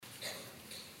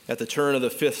At the turn of the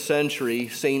 5th century,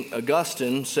 St.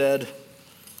 Augustine said,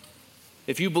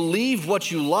 "If you believe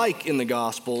what you like in the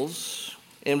Gospels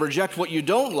and reject what you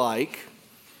don't like,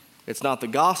 it's not the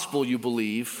gospel you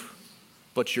believe,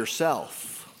 but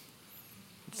yourself."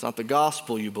 It's not the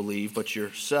gospel you believe, but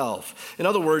yourself. In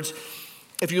other words,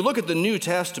 if you look at the New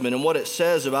Testament and what it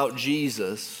says about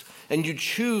Jesus, and you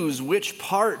choose which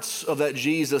parts of that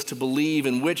Jesus to believe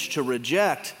and which to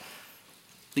reject,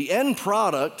 the end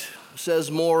product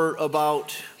says more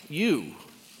about you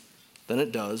than it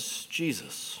does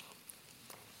Jesus.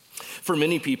 For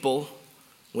many people,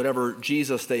 whatever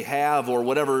Jesus they have or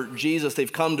whatever Jesus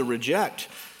they've come to reject,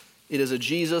 it is a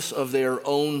Jesus of their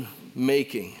own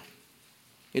making.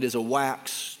 It is a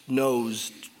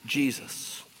wax-nosed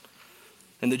Jesus.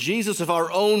 And the Jesus of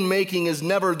our own making is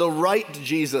never the right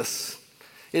Jesus.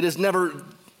 It is never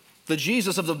the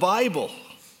Jesus of the Bible.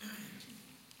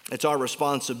 It's our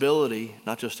responsibility,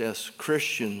 not just as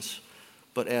Christians,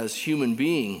 but as human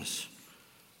beings,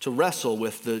 to wrestle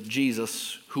with the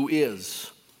Jesus who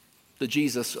is, the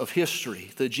Jesus of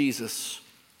history, the Jesus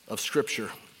of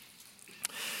Scripture.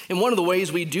 And one of the ways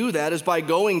we do that is by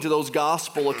going to those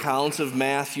gospel accounts of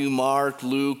Matthew, Mark,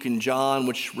 Luke, and John,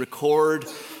 which record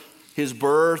his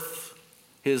birth,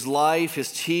 his life,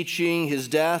 his teaching, his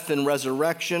death, and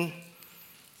resurrection.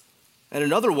 And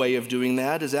another way of doing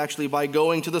that is actually by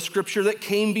going to the Scripture that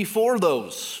came before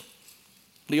those.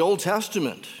 The Old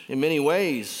Testament, in many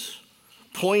ways,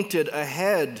 pointed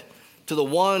ahead to the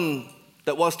one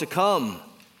that was to come,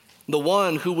 the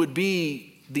one who would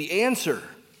be the answer.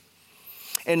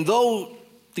 And though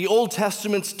the Old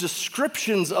Testament's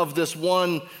descriptions of this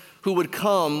one who would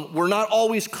come were not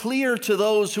always clear to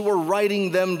those who were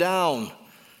writing them down,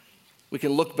 we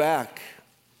can look back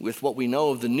with what we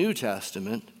know of the New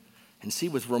Testament and see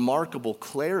with remarkable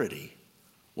clarity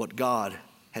what God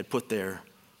had put there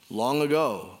long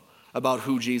ago about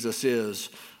who Jesus is,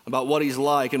 about what he's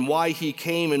like and why he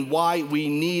came and why we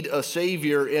need a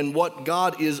Savior and what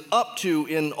God is up to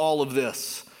in all of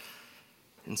this.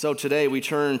 And so today we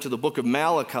turn to the book of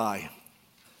Malachi,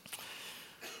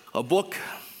 a book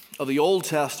of the Old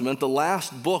Testament, the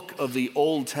last book of the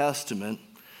Old Testament,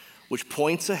 which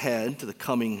points ahead to the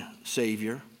coming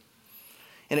Savior.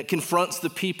 And it confronts the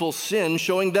people's sin,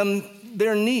 showing them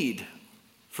their need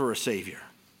for a Savior.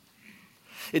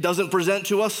 It doesn't present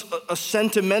to us a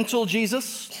sentimental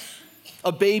Jesus,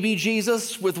 a baby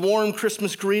Jesus with warm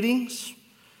Christmas greetings.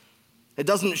 It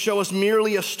doesn't show us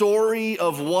merely a story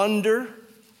of wonder,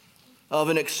 of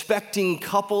an expecting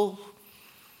couple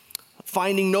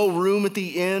finding no room at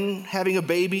the inn, having a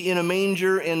baby in a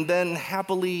manger, and then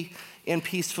happily and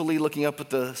peacefully looking up at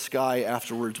the sky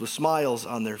afterwards with smiles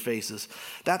on their faces.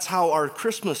 That's how our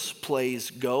Christmas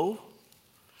plays go.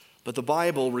 But the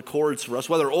Bible records for us,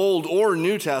 whether Old or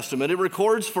New Testament, it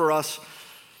records for us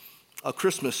a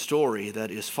Christmas story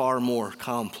that is far more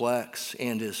complex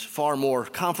and is far more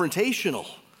confrontational.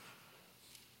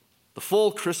 The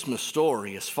full Christmas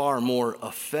story is far more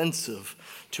offensive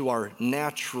to our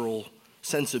natural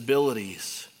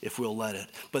sensibilities, if we'll let it.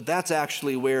 But that's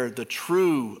actually where the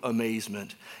true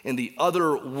amazement and the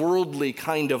otherworldly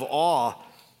kind of awe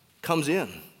comes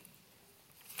in.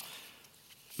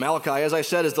 Malachi, as I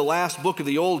said, is the last book of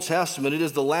the Old Testament. It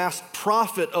is the last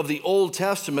prophet of the Old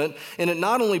Testament, and it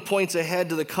not only points ahead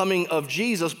to the coming of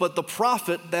Jesus, but the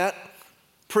prophet that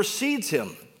precedes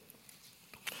him.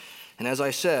 And as I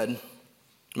said,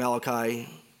 Malachi,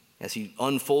 as he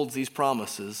unfolds these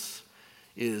promises,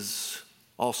 is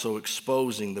also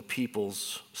exposing the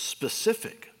people's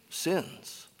specific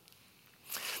sins.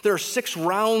 There are 6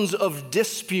 rounds of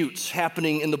disputes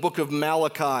happening in the book of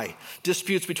Malachi,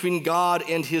 disputes between God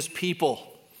and his people.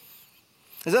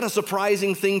 Is that a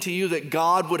surprising thing to you that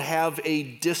God would have a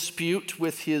dispute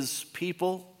with his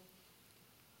people?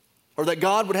 Or that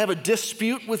God would have a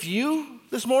dispute with you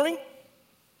this morning?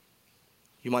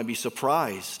 You might be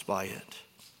surprised by it.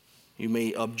 You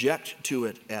may object to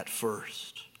it at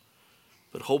first,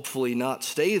 but hopefully not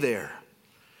stay there.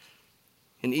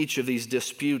 In each of these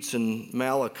disputes in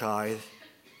Malachi,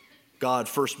 God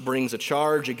first brings a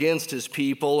charge against his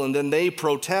people, and then they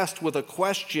protest with a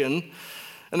question,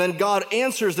 and then God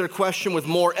answers their question with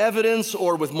more evidence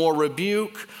or with more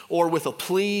rebuke or with a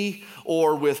plea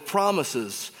or with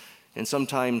promises, and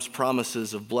sometimes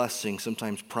promises of blessing,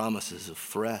 sometimes promises of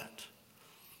threat.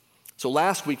 So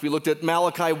last week we looked at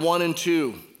Malachi 1 and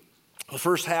 2, the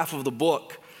first half of the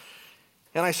book,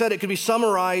 and I said it could be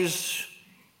summarized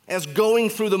as going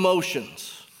through the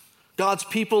motions. God's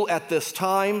people at this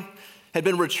time had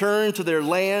been returned to their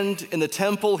land and the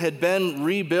temple had been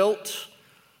rebuilt.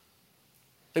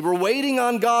 They were waiting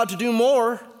on God to do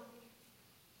more.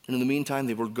 And in the meantime,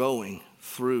 they were going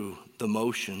through the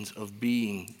motions of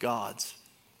being God's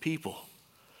people.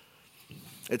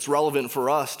 It's relevant for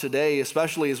us today,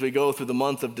 especially as we go through the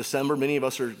month of December. Many of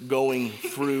us are going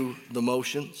through the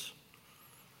motions.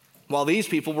 While these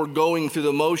people were going through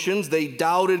the motions, they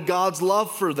doubted God's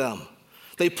love for them.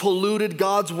 They polluted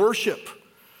God's worship.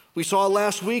 We saw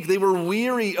last week they were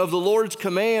weary of the Lord's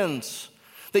commands.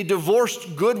 They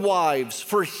divorced good wives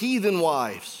for heathen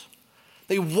wives.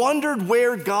 They wondered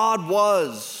where God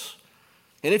was,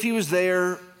 and if he was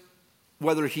there,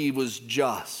 whether he was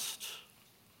just.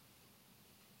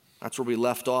 That's where we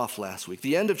left off last week.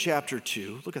 The end of chapter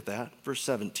 2, look at that, verse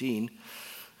 17.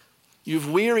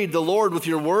 You've wearied the Lord with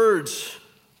your words,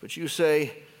 but you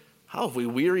say, how have we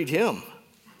wearied him?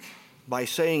 By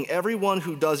saying everyone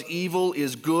who does evil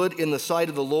is good in the sight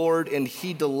of the Lord, and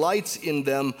he delights in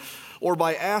them, or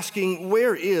by asking,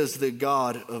 where is the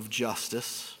God of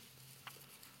justice?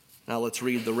 Now let's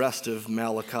read the rest of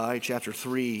Malachi, chapter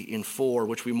 3 and 4,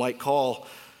 which we might call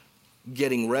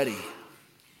getting ready.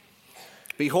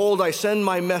 Behold, I send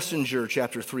my messenger,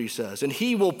 chapter 3 says, and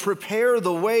he will prepare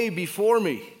the way before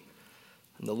me.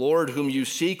 And the Lord whom you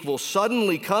seek will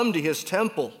suddenly come to his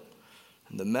temple.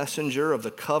 And the messenger of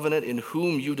the covenant in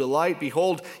whom you delight,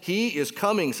 behold, he is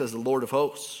coming, says the Lord of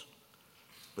hosts.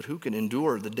 But who can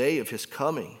endure the day of his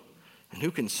coming? And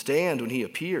who can stand when he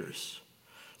appears?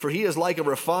 For he is like a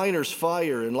refiner's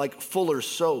fire and like fuller's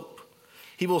soap.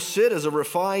 He will sit as a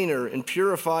refiner and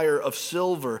purifier of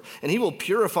silver, and he will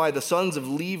purify the sons of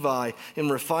Levi and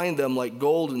refine them like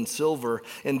gold and silver,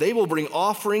 and they will bring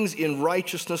offerings in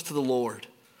righteousness to the Lord.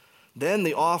 Then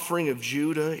the offering of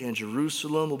Judah and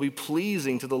Jerusalem will be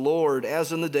pleasing to the Lord,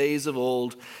 as in the days of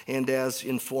old and as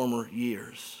in former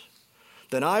years.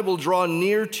 Then I will draw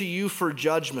near to you for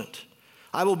judgment.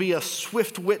 I will be a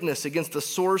swift witness against the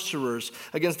sorcerers,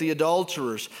 against the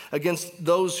adulterers, against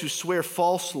those who swear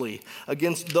falsely,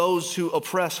 against those who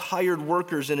oppress hired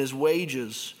workers in his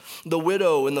wages, the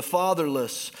widow and the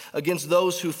fatherless, against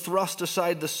those who thrust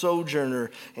aside the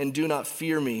sojourner and do not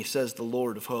fear me, says the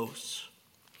Lord of hosts.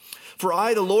 For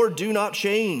I, the Lord, do not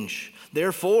change.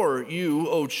 Therefore, you,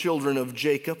 O children of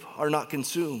Jacob, are not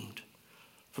consumed.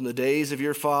 From the days of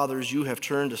your fathers you have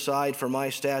turned aside from my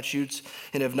statutes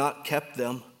and have not kept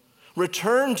them.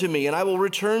 Return to me, and I will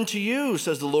return to you,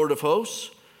 says the Lord of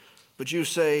hosts. But you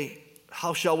say,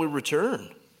 how shall we return?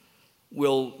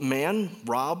 Will man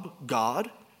rob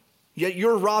God? Yet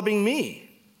you're robbing me.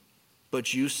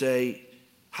 But you say,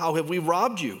 how have we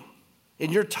robbed you?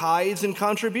 In your tithes and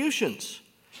contributions.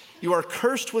 You are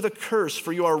cursed with a curse,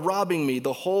 for you are robbing me,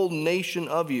 the whole nation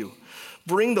of you.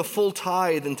 Bring the full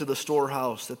tithe into the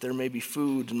storehouse, that there may be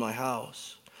food in my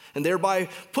house. And thereby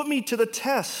put me to the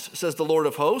test, says the Lord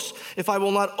of hosts, if I will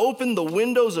not open the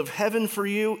windows of heaven for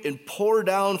you and pour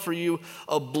down for you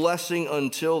a blessing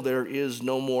until there is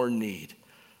no more need.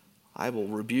 I will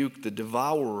rebuke the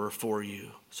devourer for you,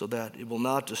 so that it will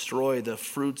not destroy the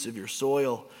fruits of your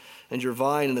soil, and your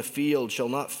vine in the field shall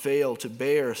not fail to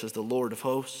bear, says the Lord of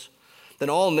hosts. Then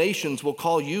all nations will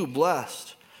call you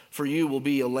blessed, for you will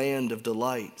be a land of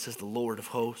delight, says the Lord of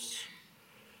hosts.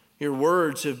 Your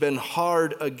words have been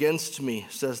hard against me,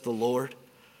 says the Lord.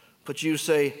 But you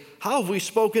say, how have we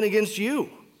spoken against you?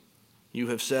 You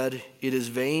have said, it is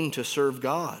vain to serve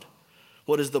God.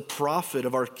 What is the profit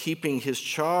of our keeping his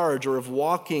charge, or of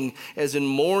walking as in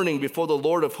mourning before the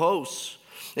Lord of hosts?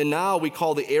 And now we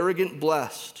call the arrogant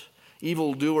blessed.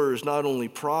 Evildoers not only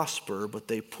prosper, but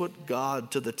they put God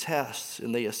to the test,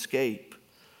 and they escape.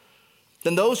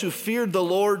 Then those who feared the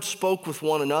Lord spoke with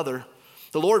one another.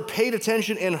 The Lord paid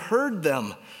attention and heard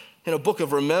them. And a book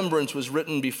of remembrance was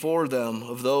written before them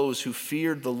of those who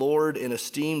feared the Lord and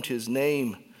esteemed his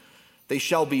name. They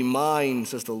shall be mine,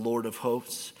 says the Lord of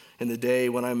hosts, in the day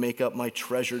when I make up my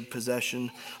treasured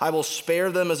possession. I will spare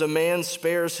them as a man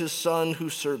spares his son who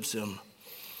serves him.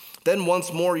 Then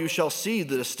once more you shall see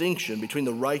the distinction between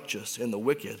the righteous and the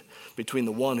wicked, between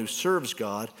the one who serves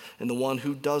God and the one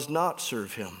who does not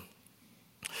serve him.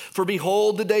 For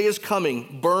behold, the day is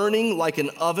coming, burning like an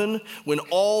oven, when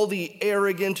all the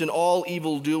arrogant and all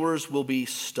evildoers will be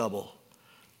stubble.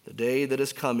 The day that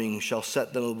is coming shall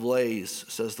set them ablaze,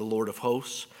 says the Lord of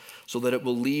hosts, so that it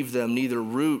will leave them neither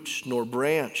root nor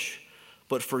branch.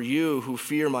 But for you who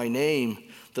fear my name,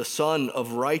 the Son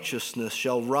of Righteousness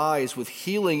shall rise with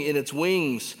healing in its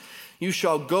wings. You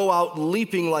shall go out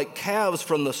leaping like calves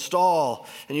from the stall,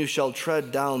 and you shall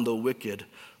tread down the wicked.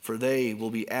 For they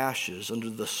will be ashes under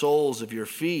the soles of your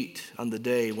feet on the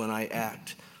day when I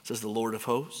act, says the Lord of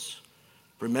hosts.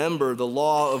 Remember the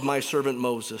law of my servant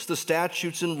Moses, the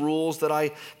statutes and rules that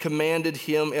I commanded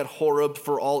him at Horeb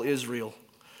for all Israel.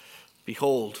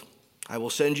 Behold, I will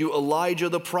send you Elijah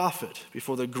the prophet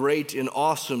before the great and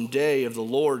awesome day of the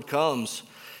Lord comes.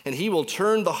 And he will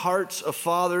turn the hearts of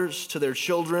fathers to their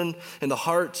children and the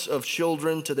hearts of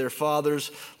children to their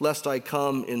fathers, lest I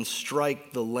come and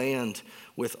strike the land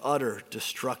with utter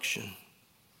destruction.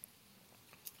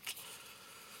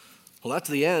 Well, that's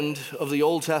the end of the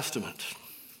Old Testament.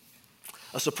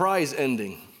 A surprise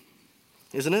ending,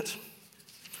 isn't it?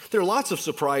 There are lots of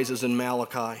surprises in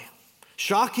Malachi.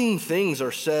 Shocking things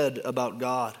are said about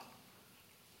God.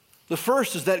 The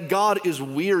first is that God is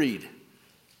wearied.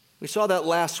 We saw that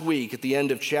last week at the end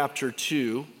of chapter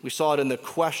 2. We saw it in the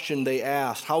question they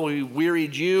asked, how we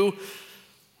wearied you?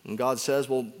 And God says,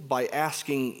 well, by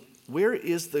asking, where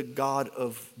is the God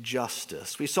of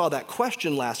justice? We saw that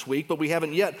question last week, but we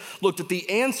haven't yet looked at the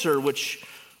answer, which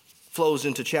flows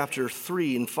into chapter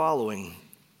 3 and following.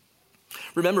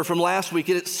 Remember from last week,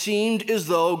 it seemed as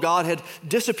though God had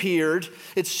disappeared.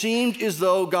 It seemed as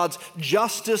though God's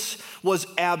justice was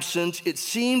absent. It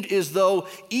seemed as though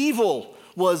evil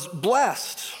was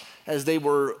blessed as they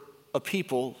were a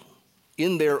people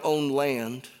in their own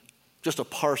land, just a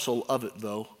parcel of it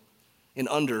though, and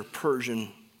under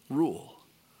Persian rule.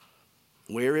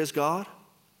 Where is God?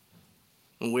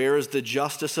 And where is the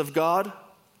justice of God?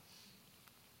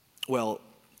 Well,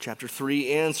 chapter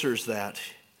 3 answers that.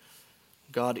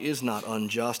 God is not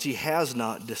unjust. He has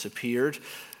not disappeared.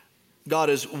 God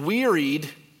is wearied,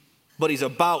 but he's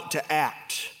about to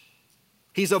act.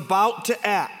 He's about to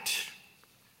act.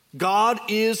 God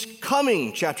is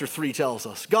coming, chapter 3 tells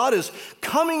us. God is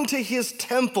coming to his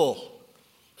temple.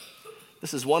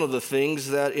 This is one of the things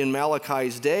that in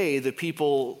Malachi's day the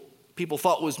people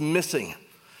thought was missing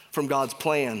from God's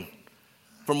plan,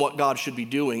 from what God should be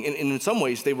doing. And in some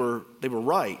ways they were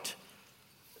right.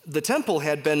 The temple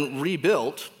had been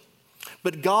rebuilt,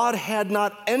 but God had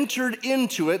not entered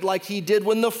into it like he did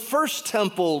when the first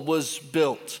temple was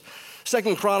built.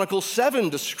 2 Chronicles 7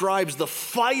 describes the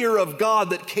fire of God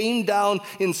that came down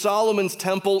in Solomon's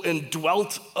temple and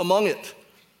dwelt among it.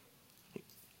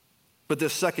 But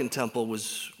this second temple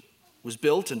was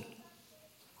built and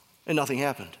nothing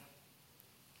happened.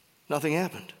 Nothing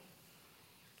happened.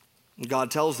 God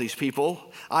tells these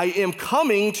people, I am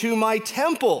coming to my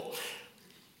temple.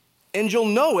 And you'll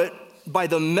know it by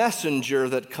the messenger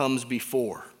that comes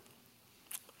before.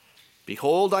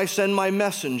 Behold, I send my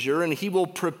messenger, and he will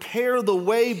prepare the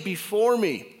way before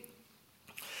me.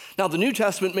 Now, the New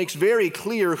Testament makes very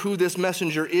clear who this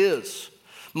messenger is.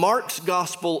 Mark's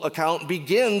gospel account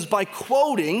begins by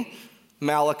quoting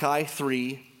Malachi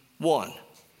 3:1.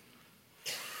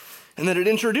 And then it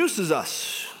introduces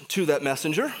us to that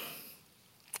messenger,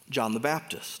 John the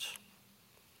Baptist.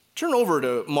 Turn over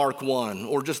to Mark 1,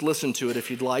 or just listen to it if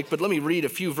you'd like, but let me read a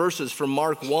few verses from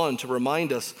Mark 1 to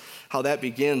remind us how that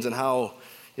begins and how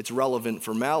it's relevant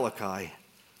for Malachi.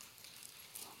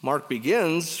 Mark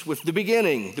begins with the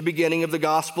beginning of the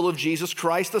gospel of Jesus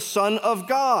Christ, the Son of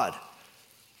God.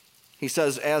 He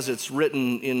says, as it's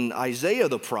written in Isaiah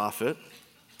the prophet,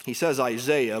 he says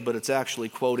Isaiah, but it's actually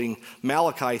quoting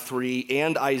Malachi 3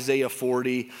 and Isaiah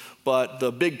 40, but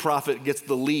the big prophet gets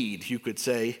the lead, you could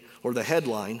say, or the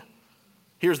headline.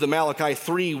 Here's the Malachi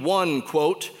 3:1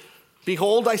 quote,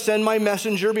 Behold, I send my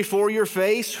messenger before your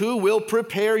face, who will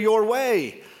prepare your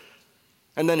way.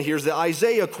 And then here's the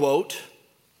Isaiah quote,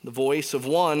 the voice of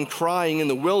one crying in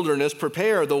the wilderness,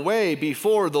 Prepare the way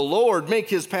before the Lord, make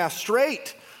his path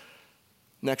straight.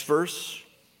 Next verse,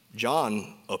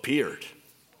 John appeared,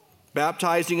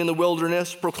 baptizing in the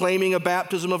wilderness, proclaiming a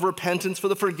baptism of repentance for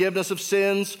the forgiveness of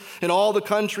sins. In all the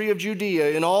country of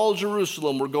Judea, in all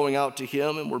Jerusalem, were going out to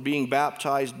him and were being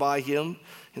baptized by him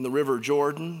in the river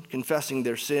Jordan, confessing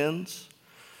their sins.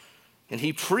 And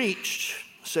he preached,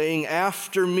 saying,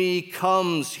 After me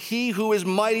comes he who is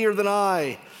mightier than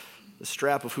I, the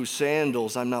strap of whose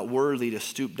sandals I'm not worthy to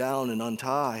stoop down and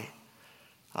untie.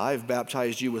 I've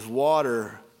baptized you with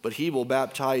water, but he will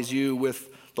baptize you with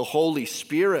the Holy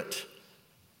Spirit.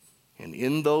 And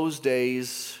in those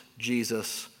days,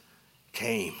 Jesus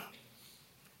came.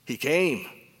 He came.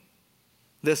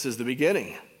 This is the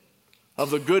beginning of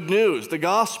the good news, the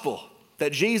gospel,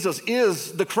 that Jesus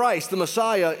is the Christ, the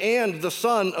Messiah, and the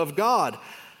Son of God.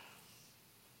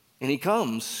 And he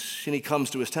comes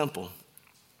to his temple.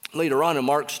 Later on in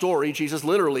Mark's story, Jesus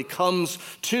literally comes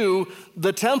to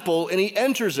the temple and he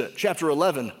enters it, chapter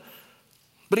 11.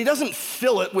 But he doesn't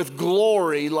fill it with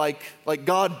glory like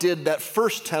God did that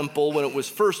first temple when it was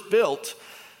first built.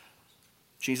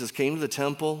 Jesus came to the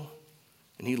temple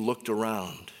and he looked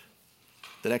around.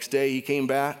 The next day he came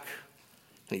back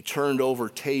and he turned over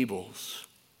tables.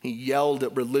 He yelled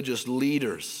at religious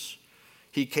leaders.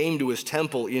 He came to his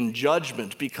temple in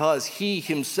judgment because he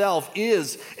himself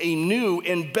is a new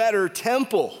and better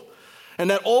temple. And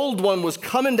that old one was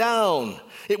coming down.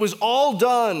 It was all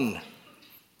done.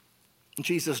 And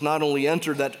Jesus not only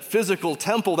entered that physical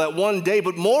temple that one day,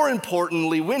 but more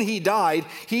importantly, when he died,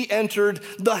 he entered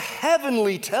the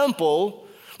heavenly temple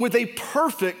with a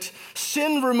perfect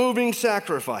sin-removing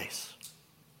sacrifice.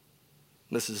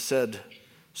 This is said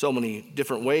so many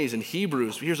different ways in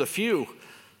Hebrews. Here's a few.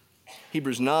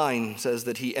 Hebrews 9 says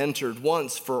that he entered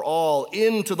once for all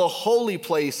into the holy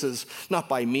places, not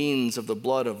by means of the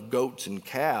blood of goats and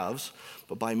calves,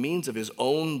 but by means of his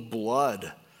own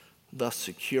blood, thus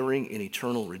securing an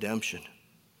eternal redemption.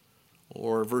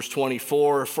 Or verse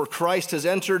 24, for Christ has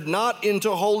entered not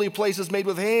into holy places made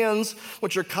with hands,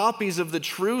 which are copies of the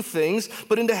true things,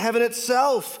 but into heaven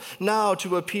itself, now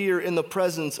to appear in the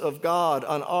presence of God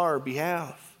on our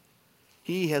behalf.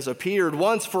 He has appeared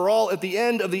once for all at the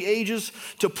end of the ages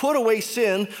to put away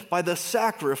sin by the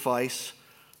sacrifice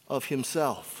of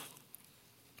himself.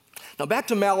 Now back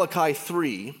to Malachi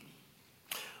 3,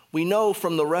 we know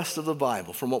from the rest of the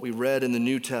Bible, from what we read in the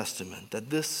New Testament, that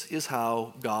this is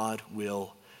how God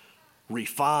will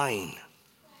refine,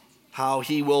 how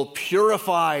he will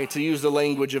purify, to use the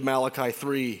language of Malachi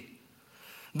 3.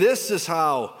 This is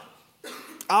how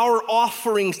our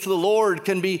offerings to the Lord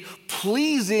can be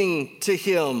pleasing to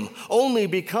him only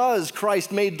because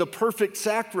Christ made the perfect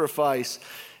sacrifice.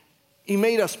 He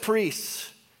made us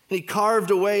priests, and he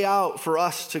carved a way out for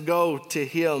us to go to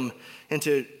him and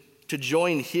to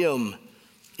join him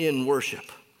in worship.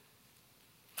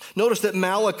 Notice that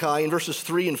Malachi in verses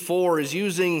 3 and 4 is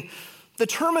using the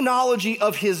terminology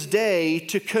of his day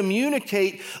to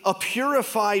communicate a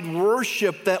purified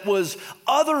worship that was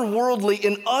otherworldly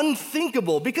and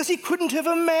unthinkable, because he couldn't have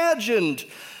imagined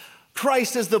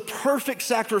Christ as the perfect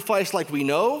sacrifice like we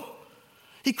know.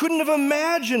 He couldn't have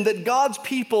imagined that God's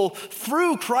people,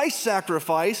 through Christ's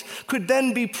sacrifice, could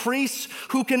then be priests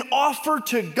who can offer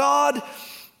to God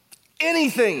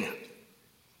anything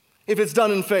if it's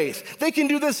done in faith. They can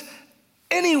do this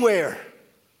anywhere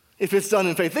if it's done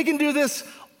in faith. They can do this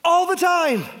all the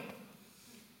time.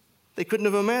 They couldn't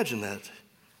have imagined that.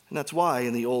 And that's why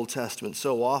in the Old Testament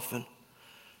so often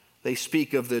they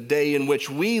speak of the day in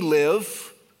which we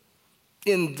live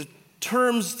in the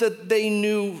terms that they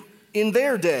knew in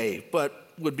their day, but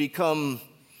would become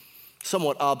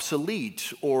somewhat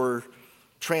obsolete or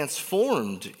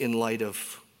transformed in light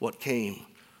of what came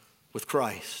with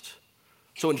Christ.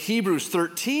 So in Hebrews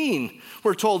 13,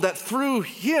 we're told that through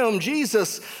him,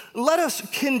 Jesus, let us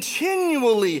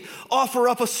continually offer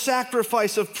up a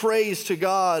sacrifice of praise to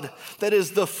God that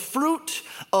is the fruit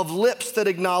of lips that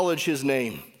acknowledge his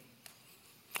name.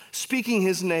 Speaking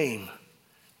his name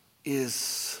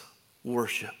is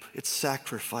worship. It's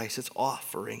sacrifice. It's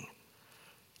offering.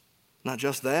 Not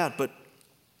just that, but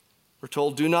we're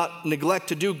told, do not neglect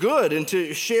to do good and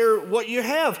to share what you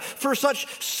have, for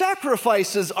such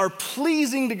sacrifices are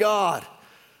pleasing to God.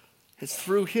 It's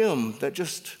through him that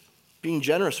just being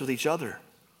generous with each other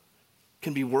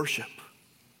can be worship.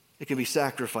 It can be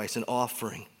sacrifice and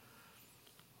offering.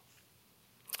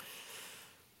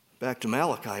 Back to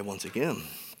Malachi once again.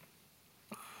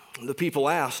 The people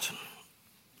asked,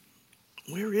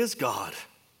 where is God?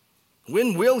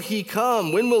 When will he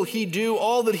come? When will he do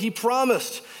all that he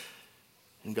promised?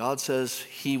 And God says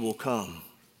he will come.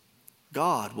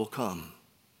 God will come.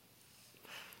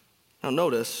 Now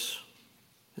notice,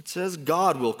 it says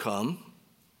God will come.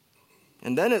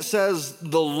 And then it says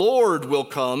the Lord will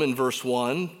come in verse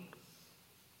 1.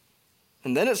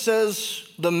 And then it says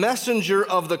the messenger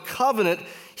of the covenant,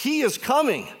 he is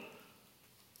coming.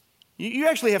 You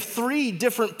actually have three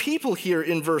different people here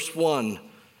in verse 1.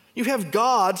 You have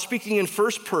God speaking in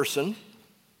first person.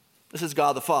 This is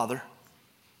God the Father.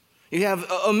 You have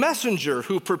a messenger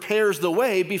who prepares the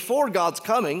way before God's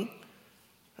coming.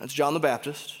 That's John the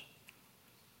Baptist.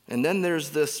 And then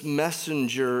there's this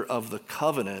messenger of the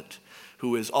covenant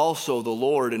who is also the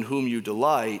Lord in whom you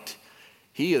delight.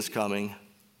 He is coming.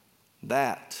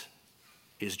 That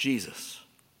is Jesus.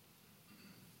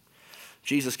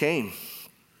 Jesus came.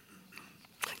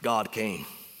 God came.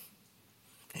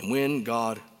 And when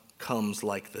God comes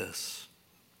like this,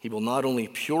 he will not only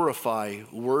purify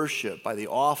worship by the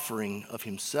offering of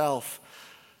himself,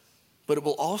 but it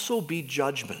will also be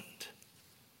judgment.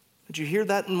 Did you hear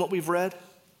that in what we've read?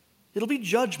 It'll be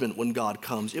judgment when God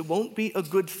comes. It won't be a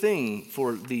good thing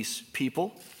for these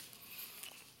people.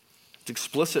 It's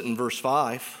explicit in verse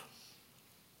 5.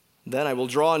 Then I will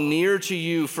draw near to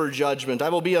you for judgment. I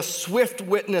will be a swift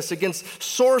witness against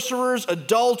sorcerers,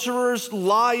 adulterers,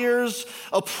 liars,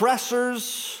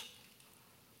 oppressors.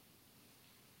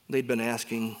 They'd been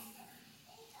asking,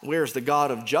 where's the God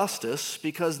of justice?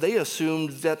 Because they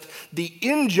assumed that the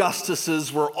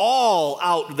injustices were all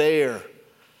out there.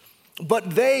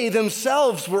 But they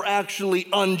themselves were actually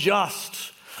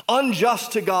unjust.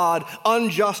 Unjust to God,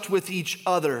 unjust with each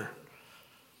other.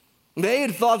 They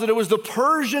had thought that it was the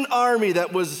Persian army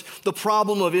that was the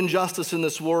problem of injustice in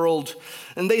this world.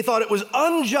 And they thought it was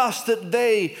unjust that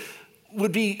they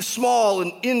would be small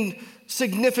and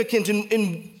insignificant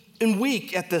and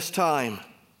weak at this time.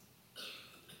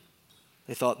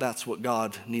 They thought that's what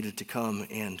God needed to come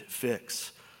and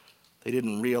fix. They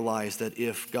didn't realize that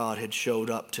if God had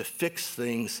showed up to fix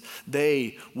things,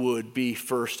 they would be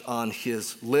first on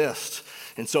his list.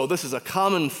 And so this is a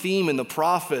common theme in the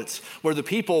prophets, where the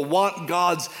people want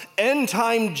God's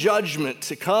end-time judgment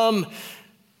to come,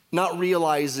 not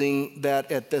realizing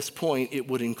that at this point it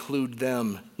would include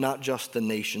them, not just the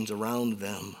nations around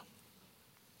them.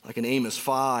 Like in Amos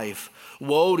 5,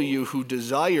 woe to you who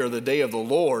desire the day of the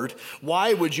Lord.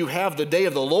 Why would you have the day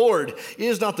of the Lord?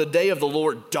 Is not the day of the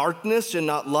Lord darkness and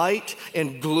not light,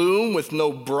 and gloom with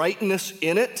no brightness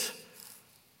in it?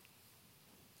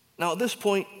 Now at this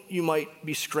point, you might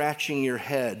be scratching your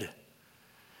head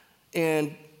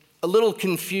and a little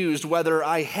confused whether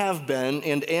I have been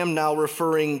and am now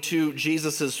referring to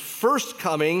Jesus' first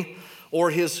coming or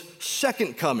his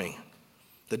second coming.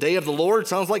 The day of the Lord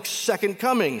sounds like second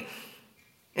coming.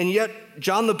 And yet,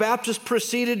 John the Baptist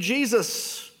preceded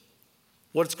Jesus.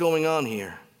 What's going on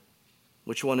here?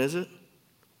 Which one is it?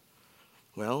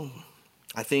 Well,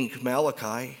 I think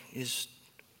Malachi is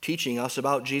teaching us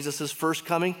about Jesus' first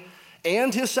coming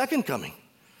and his second coming.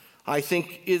 I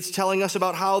think it's telling us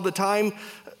about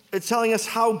it's telling us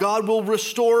how God will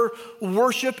restore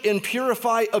worship and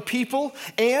purify a people,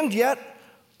 and yet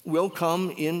will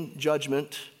come in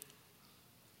judgment,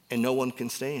 and no one can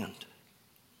stand.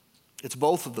 It's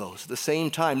both of those at the same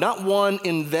time, not one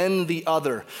and then the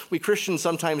other. We Christians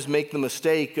sometimes make the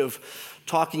mistake of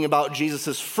talking about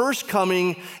Jesus' first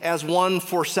coming as one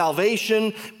for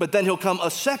salvation, but then he'll come a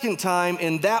second time,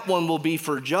 and that one will be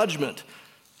for judgment.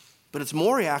 But it's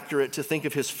more accurate to think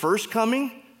of his first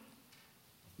coming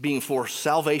being for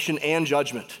salvation and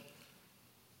judgment,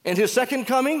 and his second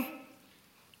coming,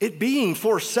 it being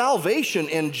for salvation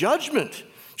and judgment.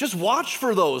 Just watch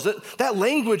for those. That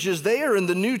language is there in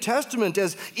the New Testament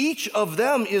as each of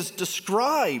them is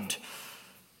described.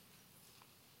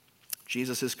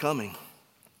 Jesus is coming,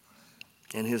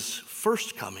 and his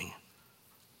first coming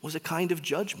was a kind of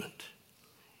judgment.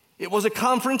 It was a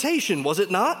confrontation, was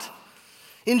it not?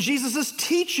 In Jesus'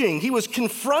 teaching, he was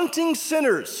confronting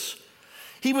sinners.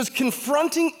 He was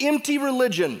confronting empty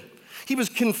religion. He was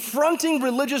confronting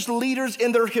religious leaders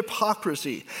in their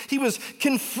hypocrisy. He was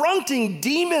confronting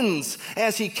demons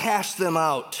as he cast them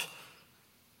out.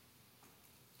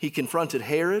 He confronted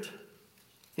Herod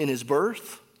in his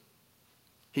birth.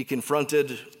 He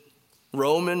confronted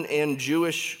Roman and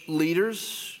Jewish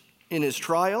leaders in his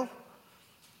trial.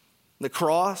 The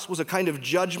cross was a kind of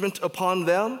judgment upon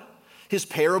them. His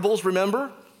parables,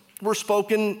 remember, were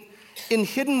spoken in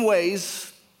hidden ways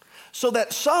so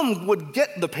that some would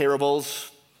get the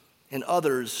parables and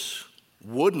others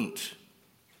wouldn't.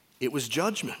 It was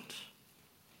judgment.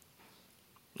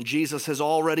 Jesus has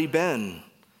already been,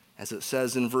 as it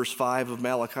says in verse 5 of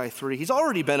Malachi 3, he's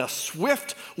already been a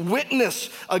swift witness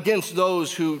against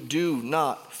those who do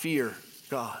not fear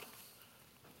God.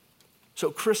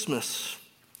 So Christmas,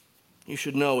 you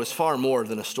should know, is far more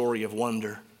than a story of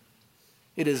wonder.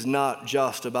 It is not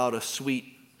just about a sweet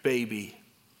baby.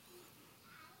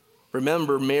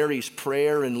 Remember Mary's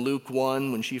prayer in Luke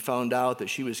 1 when she found out that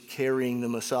she was carrying the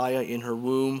Messiah in her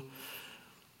womb?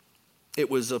 It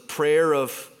was a prayer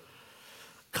of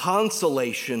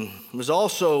consolation. It was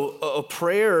also a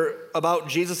prayer about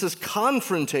Jesus'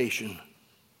 confrontation.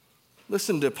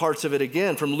 Listen to parts of it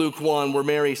again from Luke 1 where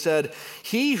Mary said,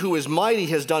 "He who is mighty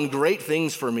has done great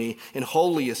things for me, and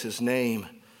holy is his name.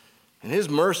 And his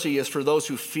mercy is for those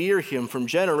who fear him from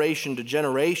generation to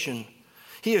generation.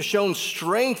 He has shown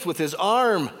strength with his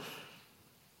arm."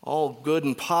 All good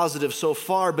and positive so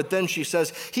far, but then she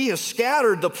says, "He has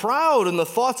scattered the proud in the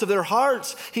thoughts of their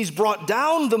hearts. He's brought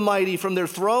down the mighty from their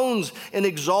thrones and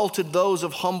exalted those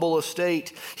of humble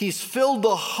estate. He's filled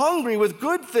the hungry with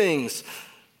good things,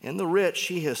 and the rich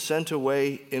he has sent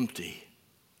away empty."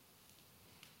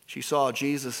 She saw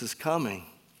Jesus is coming.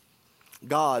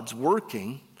 God's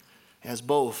working as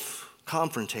both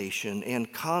confrontation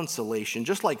and consolation,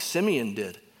 just like Simeon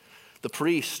did. The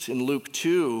priest in Luke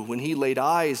 2, when he laid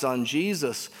eyes on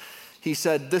Jesus, he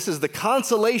said, "This is the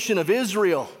consolation of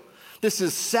Israel. This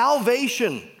is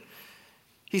salvation."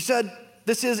 He said,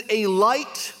 "This is a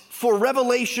light for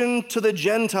revelation to the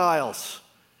Gentiles.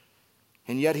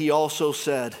 And yet he also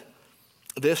said,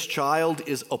 this child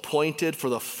is appointed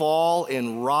for the fall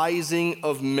and rising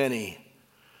of many.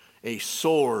 A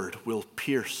sword will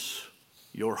pierce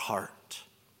your heart.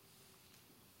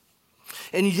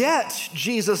 And yet,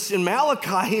 Jesus in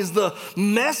Malachi is the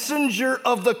messenger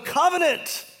of the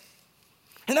covenant.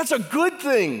 And that's a good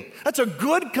thing. That's a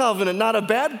good covenant, not a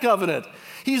bad covenant.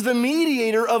 He's the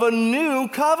mediator of a new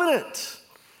covenant.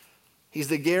 He's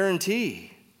the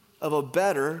guarantee of a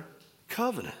better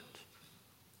covenant.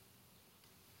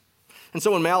 And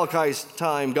so in Malachi's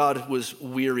time, God was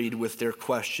wearied with their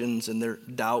questions and their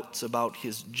doubts about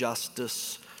his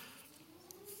justice.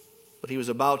 But he was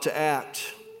about to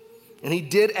act. And he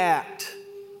did act.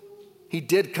 He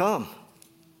did come.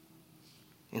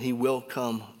 And he will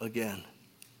come again.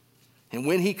 And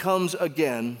when he comes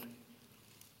again,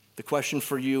 the question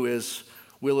for you is,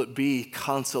 will it be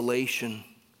consolation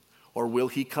or will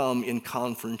he come in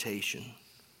confrontation?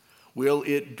 Will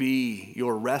it be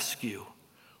your rescue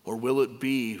or will it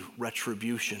be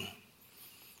retribution?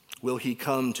 Will he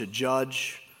come to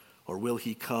judge or will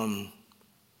he come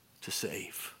to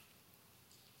save?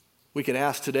 We can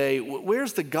ask today,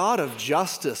 where's the God of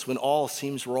justice when all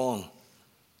seems wrong?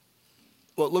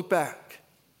 Well, look back.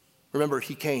 Remember,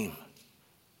 he came.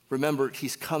 Remember,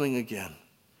 he's coming again.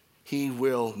 He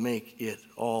will make it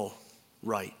all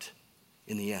right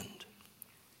in the end.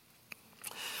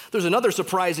 There's another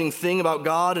surprising thing about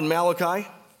God in Malachi.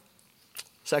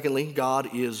 Secondly,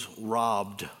 God is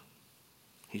robbed.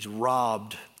 He's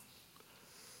robbed.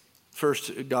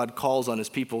 First, God calls on his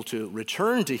people to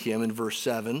return to him in verse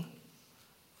 7.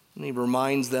 And he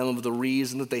reminds them of the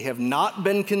reason that they have not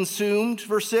been consumed.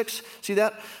 Verse 6, see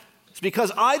that? It's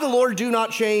because I, the Lord, do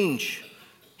not change.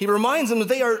 He reminds them that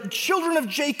they are children of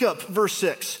Jacob, verse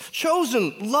 6,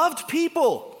 chosen, loved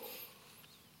people.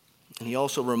 And he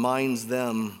also reminds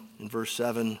them in verse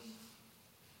 7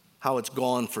 how it's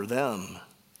gone for them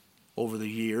over the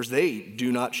years. They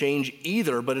do not change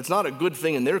either, but it's not a good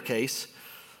thing in their case.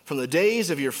 From the days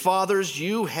of your fathers,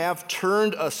 you have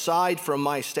turned aside from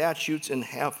my statutes and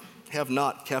have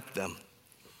not kept them.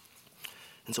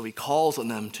 And so he calls on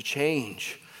them to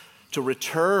change, to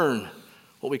return,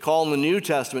 what we call in the New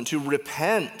Testament, to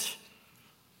repent.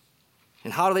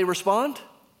 And how do they respond?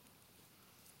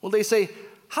 Well, they say,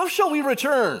 how shall we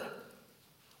return?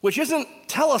 Which isn't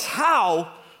tell us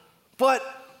how, but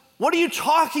what are you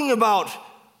talking about?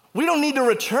 We don't need to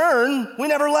return. We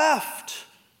never left.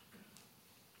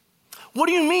 What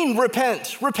do you mean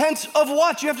repent? Repent of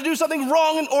what? You have to do something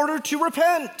wrong in order to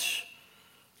repent.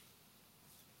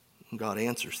 And God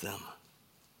answers them.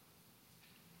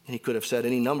 And he could have said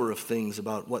any number of things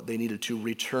about what they needed to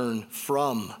return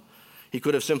from. He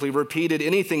could have simply repeated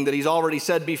anything that he's already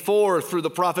said before through the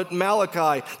prophet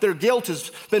Malachi. Their guilt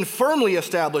has been firmly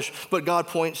established, but God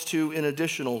points to an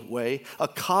additional way, a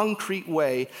concrete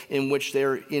way in which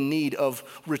they're in need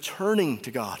of returning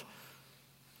to God.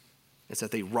 It's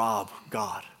that they rob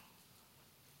God.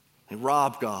 They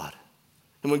rob God.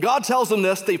 And when God tells them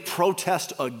this, they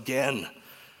protest again.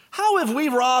 How have we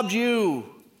robbed you?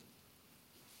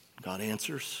 God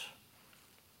answers,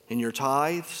 in your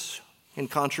tithes and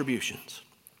contributions.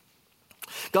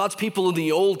 God's people in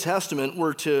the Old Testament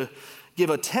were to give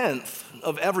a tenth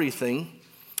of everything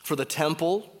for the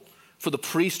temple, for the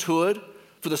priesthood,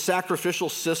 for the sacrificial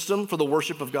system, for the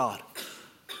worship of God.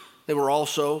 They were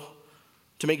also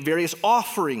to make various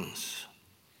offerings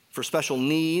for special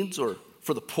needs or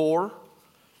for the poor.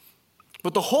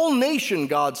 But the whole nation,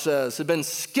 God says, had been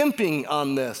skimping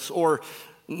on this or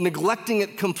neglecting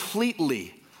it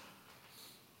completely.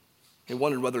 They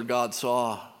wondered whether God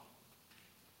saw.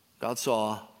 God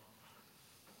saw.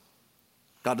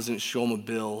 God doesn't show them a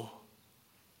bill.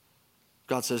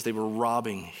 God says they were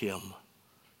robbing him.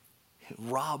 It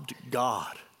robbed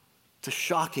God. It's a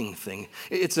shocking thing.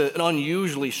 It's an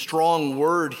unusually strong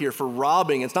word here for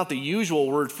robbing. It's not the usual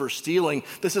word for stealing.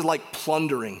 This is like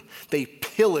plundering. They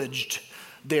pillaged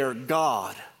their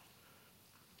God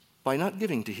by not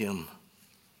giving to him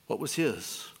what was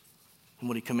his and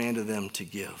what he commanded them to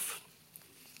give.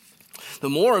 The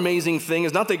more amazing thing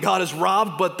is not that God is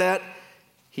robbed, but that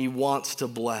he wants to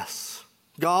bless.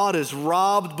 God is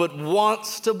robbed, but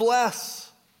wants to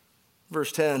bless.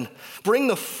 Verse 10, bring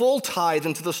the full tithe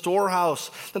into the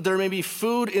storehouse, that there may be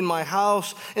food in my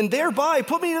house, and thereby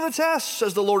put me to the test,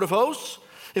 says the Lord of hosts,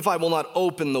 if I will not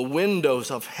open the windows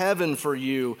of heaven for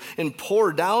you and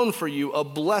pour down for you a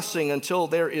blessing until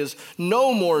there is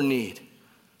no more need.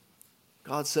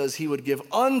 God says he would give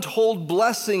untold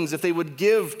blessings if they would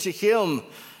give to him.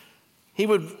 He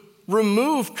would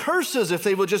remove curses if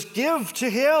they would just give to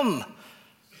him.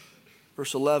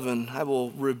 Verse 11, I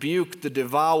will rebuke the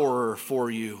devourer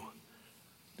for you.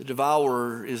 The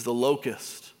devourer is the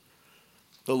locust.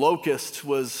 The locust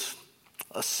was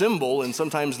a symbol and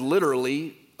sometimes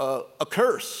literally a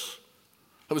curse.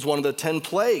 It was one of the 10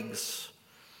 plagues.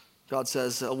 God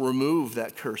says, I'll remove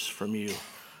that curse from you.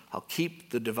 I'll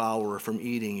keep the devourer from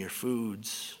eating your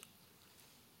foods.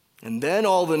 And then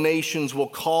all the nations will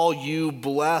call you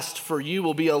blessed, for you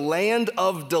will be a land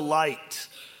of delight.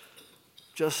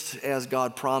 Just as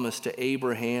God promised to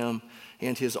Abraham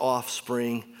and his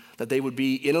offspring, that they would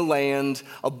be in a land,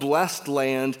 a blessed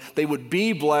land, they would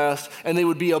be blessed, and they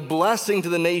would be a blessing to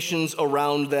the nations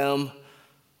around them.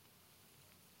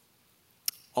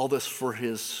 All this for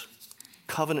his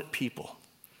covenant people.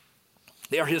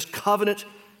 They are his covenant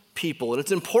people. And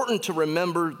it's important to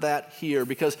remember that here,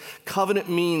 because covenant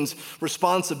means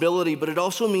responsibility, but it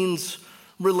also means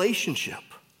relationship.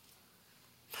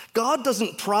 God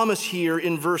doesn't promise here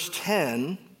in verse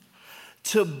 10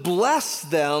 to bless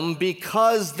them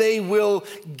because they will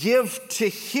give to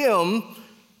him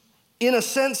in a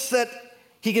sense that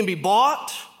he can be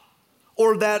bought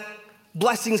or that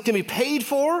blessings can be paid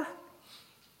for.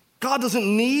 God doesn't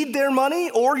need their money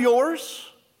or yours.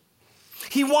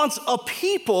 He wants a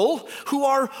people who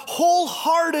are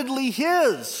wholeheartedly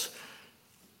his.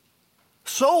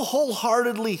 So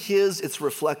wholeheartedly his, it's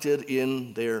reflected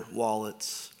in their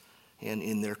wallets and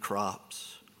in their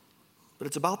crops. But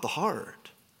it's about the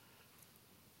heart.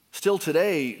 Still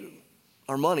today,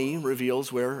 our money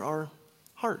reveals where our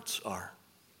hearts are.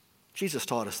 Jesus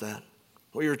taught us that.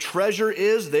 Where your treasure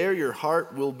is, there your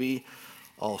heart will be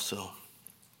also.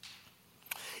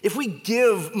 If we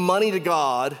give money to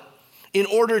God in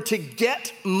order to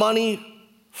get money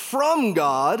from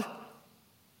God,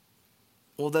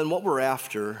 well, then what we're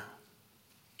after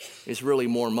is really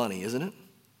more money, isn't it?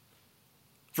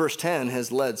 Verse 10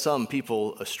 has led some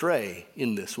people astray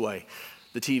in this way.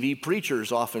 The TV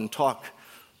preachers often talk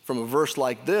from a verse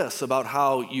like this about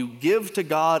how you give to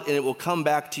God and it will come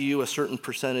back to you a certain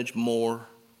percentage more.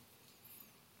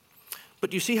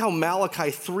 But you see how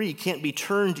Malachi 3 can't be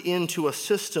turned into a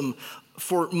system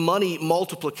for money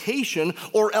multiplication,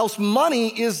 or else money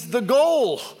is the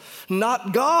goal,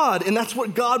 not God. And that's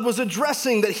what God was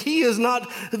addressing, that he is not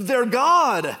their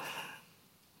God.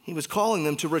 He was calling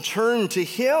them to return to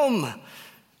him.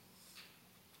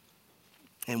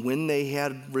 And when they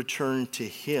had returned to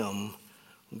him,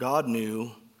 God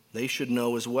knew, they should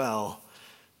know as well,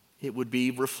 it would be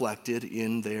reflected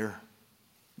in their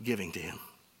giving to him.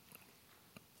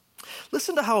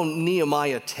 Listen to how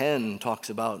Nehemiah 10 talks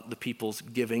about the people's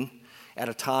giving at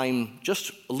a time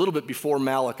just a little bit before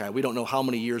Malachi. We don't know how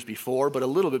many years before, but a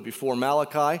little bit before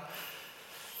Malachi.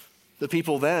 The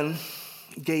people then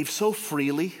gave so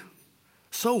freely,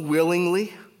 so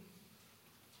willingly.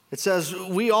 It says,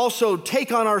 we also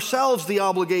take on ourselves the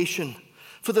obligation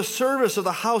for the service of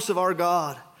the house of our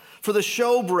God, for the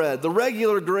showbread, the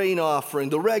regular grain offering,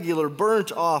 the regular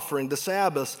burnt offering, the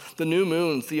Sabbaths, the new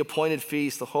moons, the appointed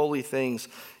feasts, the holy things,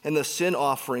 and the sin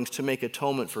offerings to make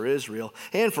atonement for Israel,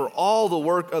 and for all the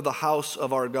work of the house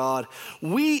of our God.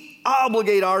 We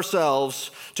obligate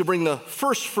ourselves to bring the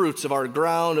first fruits of our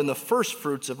ground and the first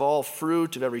fruits of all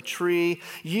fruit of every tree,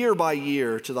 year by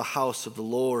year, to the house of the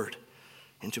Lord,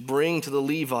 and to bring to the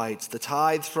Levites the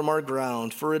tithes from our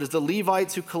ground. For it is the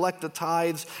Levites who collect the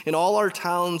tithes in all our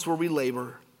towns where we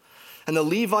labor. And the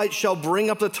Levites shall bring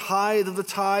up the tithe of the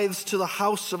tithes to the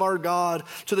house of our God,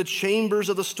 to the chambers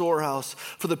of the storehouse.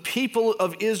 For the people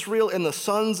of Israel and the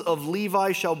sons of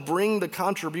Levi shall bring the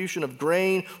contribution of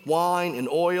grain, wine, and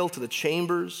oil to the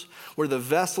chambers, where the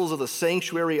vessels of the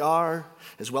sanctuary are,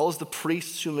 as well as the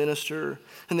priests who minister,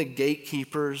 and the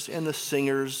gatekeepers and the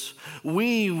singers.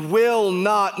 We will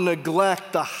not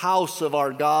neglect the house of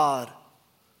our God.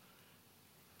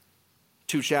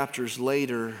 2 chapters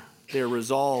later, their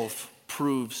resolve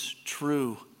proves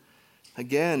true.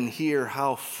 Again, hear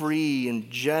how free and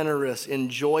generous and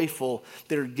joyful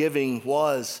their giving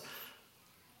was.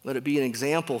 Let it be an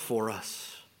example for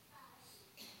us.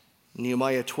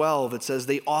 Nehemiah 12, it says,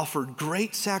 they offered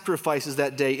great sacrifices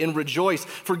that day and rejoiced,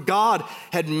 for God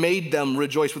had made them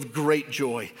rejoice with great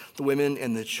joy. The women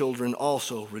and the children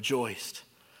also rejoiced.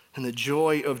 And the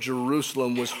joy of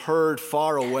Jerusalem was heard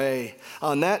far away.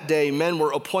 On that day, men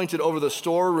were appointed over the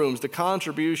storerooms, the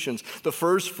contributions, the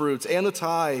first fruits, and the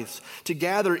tithes, to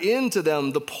gather into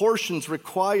them the portions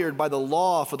required by the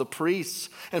law for the priests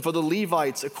and for the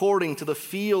Levites, according to the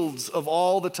fields of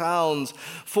all the towns.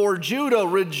 For Judah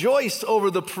rejoiced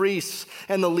over the priests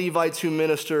and the Levites who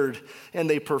ministered, and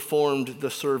they performed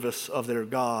the service of their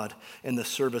God and the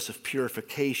service of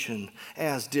purification,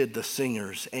 as did the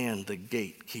singers and the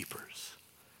gatekeepers.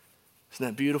 Isn't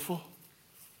that beautiful?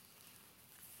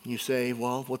 You say,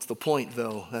 well, what's the point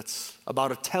though? That's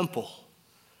about a temple.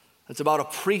 That's about a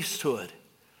priesthood.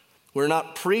 We're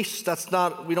not priests.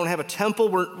 We don't have a temple.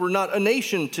 We're not a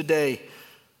nation today.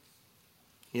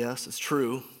 Yes, it's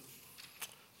true.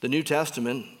 The New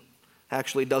Testament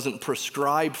actually doesn't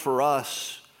prescribe for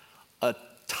us a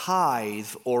tithe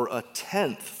or a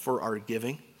tenth for our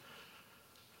giving.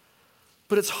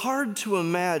 But it's hard to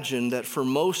imagine that for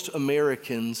most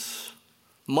Americans,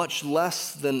 much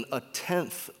less than a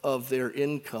tenth of their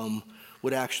income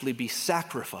would actually be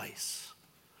sacrifice.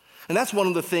 And that's one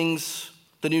of the things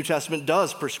the New Testament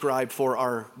does prescribe for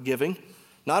our giving.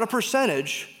 Not a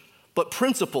percentage, but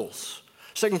principles.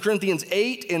 2 Corinthians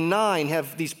 8 and 9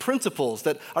 have these principles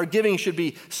that our giving should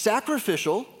be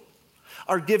sacrificial,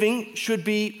 our giving should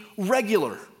be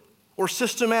regular or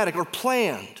systematic or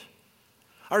planned.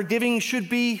 Our giving should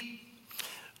be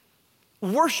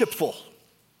worshipful,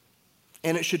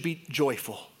 and it should be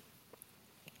joyful.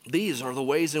 These are the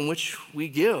ways in which we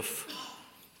give,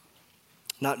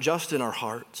 not just in our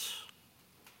hearts,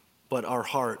 but our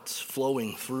hearts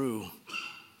flowing through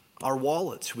our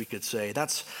wallets, we could say.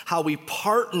 That's how we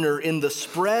partner in the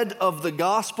spread of the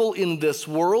gospel in this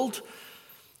world.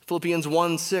 Philippians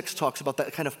 1:6 talks about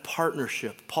that kind of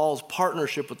partnership. Paul's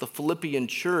partnership with the Philippian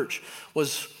church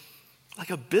was like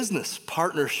a business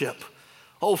partnership.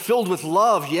 Oh, filled with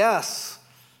love, yes.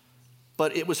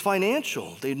 But it was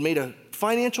financial. They'd made a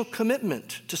financial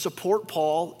commitment to support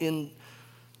Paul in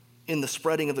the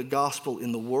spreading of the gospel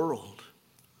in the world.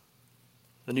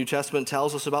 The New Testament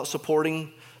tells us about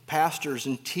supporting pastors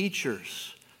and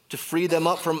teachers to free them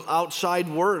up from outside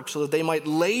work so that they might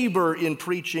labor in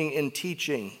preaching and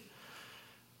teaching.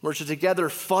 We're to together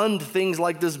fund things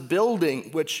like this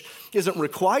building, which isn't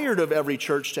required of every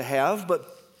church to have, but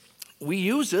we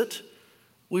use it.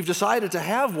 We've decided to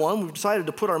have one. We've decided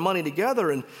to put our money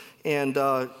together and get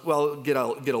a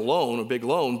loan, a big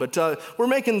loan, but we're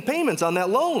making payments on that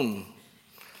loan.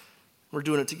 We're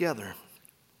doing it together.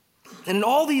 And in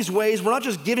all these ways, we're not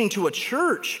just giving to a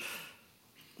church,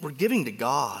 we're giving to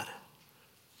God.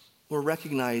 We're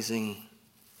recognizing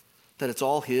that it's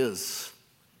all His.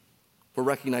 We're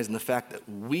recognizing the fact that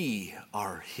we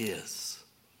are His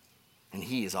and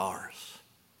He is ours.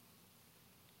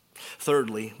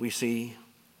 Thirdly, we see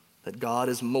that God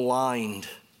is maligned.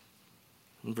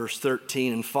 In verse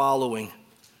 13 and following,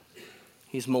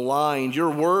 He's maligned. Your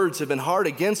words have been hard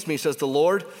against me, says the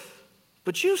Lord.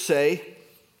 But you say,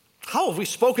 how have we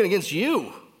spoken against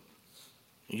you?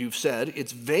 You've said,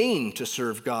 it's vain to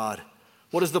serve God.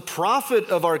 What is the profit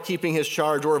of our keeping His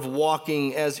charge or of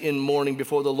walking as in mourning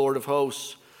before the Lord of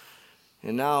hosts?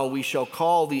 And now we shall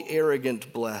call the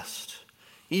arrogant blessed.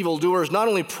 Evildoers not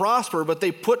only prosper, but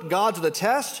they put God to the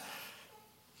test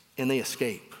and they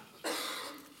escape.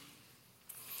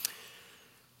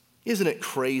 Isn't it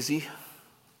crazy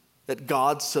that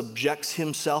God subjects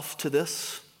Himself to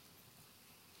this?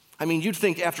 I mean, you'd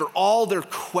think after all their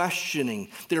questioning,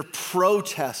 their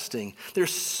protesting, their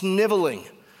sniveling,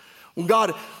 when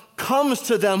God comes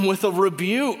to them with a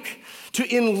rebuke to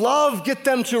in love get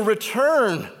them to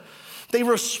return, they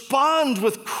respond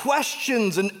with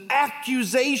questions and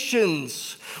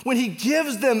accusations. When He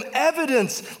gives them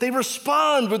evidence, they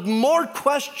respond with more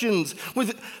questions,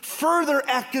 with further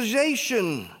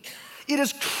accusation. It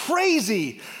is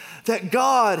crazy that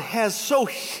God has so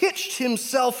hitched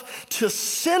Himself to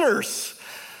sinners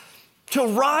to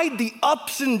ride the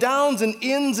ups and downs and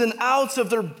ins and outs of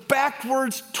their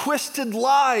backwards, twisted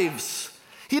lives.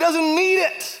 He doesn't need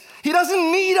it. He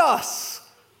doesn't need us.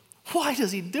 Why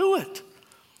does He do it?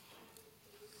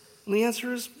 And the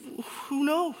answer is, who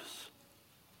knows?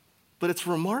 But it's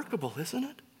remarkable, isn't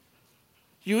it?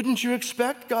 Wouldn't you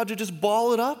expect God to just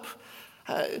ball it up?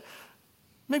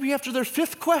 Maybe after their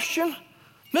fifth question,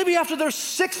 maybe after their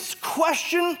sixth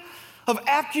question of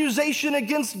accusation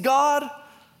against God,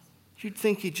 you'd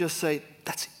think He'd just say,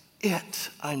 that's it,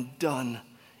 I'm done.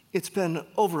 It's been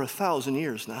over 1,000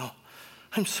 years now.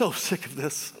 I'm so sick of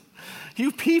this.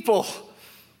 You people,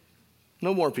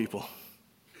 no more people.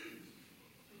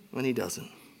 And He doesn't.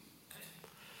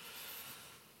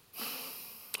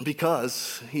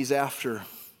 Because He's after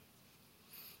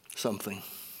something.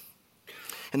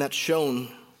 And that's shown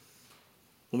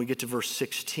when we get to verse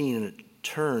 16 and it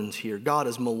turns here. God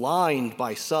is maligned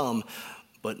by some,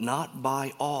 but not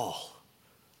by all.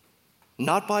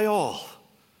 Not by all.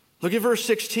 Look at verse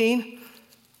 16.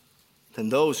 Then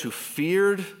those who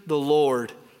feared the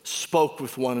Lord spoke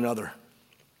with one another.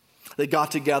 They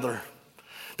got together.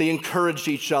 They encouraged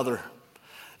each other.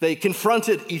 They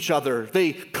confronted each other.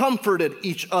 They comforted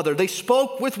each other. They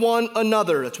spoke with one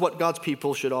another. That's what God's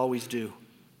people should always do.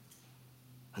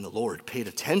 And the Lord paid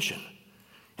attention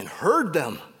and heard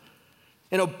them.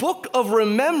 And a book of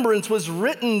remembrance was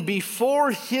written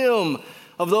before him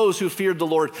of those who feared the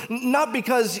Lord. Not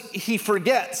because he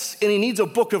forgets, and he needs a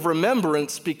book of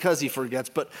remembrance because he forgets,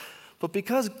 but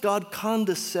because God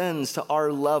condescends to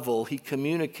our level, he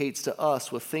communicates to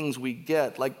us with things we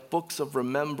get, like books of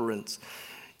remembrance.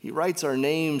 He writes our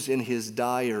names in his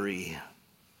diary.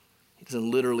 He doesn't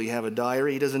literally have a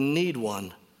diary. He doesn't need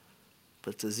one.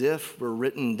 But it's as if we're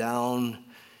written down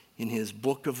in his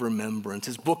book of remembrance,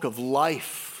 his book of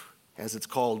life, as it's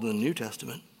called in the New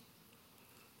Testament.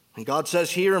 And God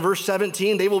says here in verse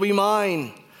 17, they will be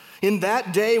mine. In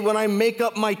that day when I make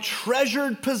up my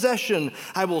treasured possession,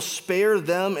 I will spare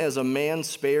them as a man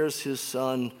spares his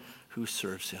son who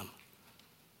serves him.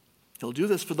 He'll do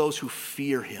this for those who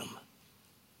fear him.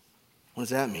 What does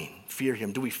that mean? Fear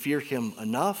him. Do we fear him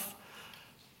enough?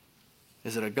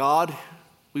 Is it a God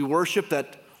we worship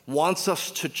that wants us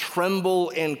to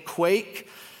tremble and quake,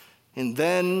 and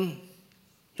then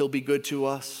he'll be good to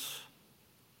us?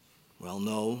 Well,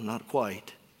 no, not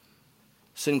quite.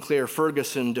 Sinclair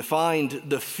Ferguson defined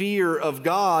the fear of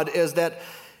God as that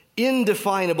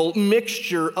indefinable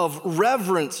mixture of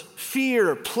reverence,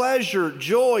 fear, pleasure,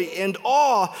 joy, and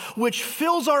awe, which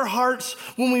fills our hearts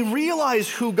when we realize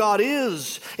who God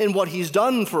is and what he's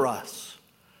done for us.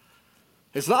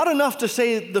 It's not enough to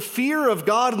say the fear of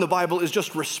God in the Bible is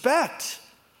just respect,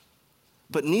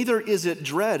 but neither is it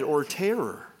dread or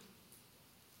terror.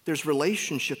 There's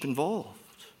relationship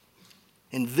involved.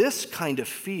 And this kind of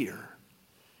fear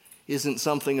isn't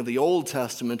something of the Old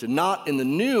Testament and not in the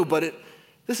New, but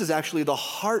this is actually the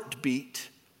heartbeat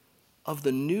of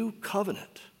the new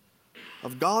covenant,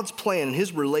 of God's plan and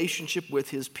his relationship with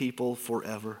his people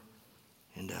forever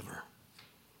and ever.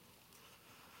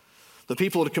 The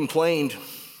people had complained,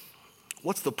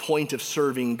 what's the point of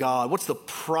serving God? What's the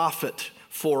profit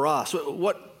for us?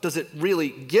 What does it really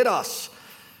get us?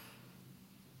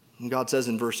 And God says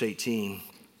in verse 18,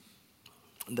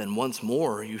 then once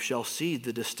more you shall see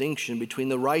the distinction between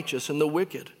the righteous and the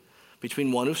wicked,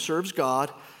 between one who serves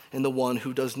God and the one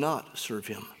who does not serve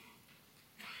him.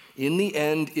 In the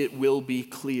end, it will be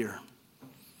clear,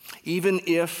 even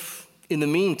if in the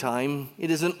meantime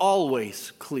it isn't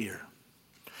always clear.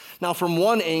 Now, from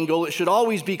one angle, it should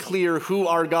always be clear who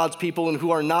are God's people and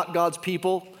who are not God's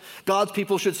people. God's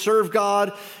people should serve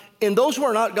God, and those who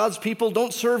are not God's people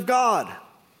don't serve God.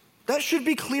 That should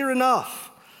be clear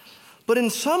enough. But in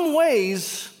some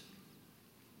ways,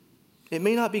 it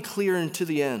may not be clear into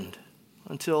the end,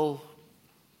 until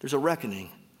there's a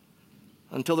reckoning,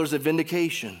 until there's a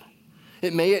vindication.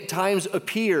 It may at times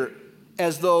appear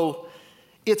as though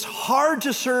it's hard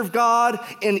to serve God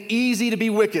and easy to be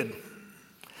wicked,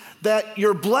 that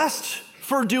you're blessed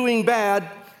for doing bad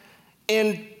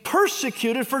and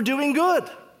persecuted for doing good.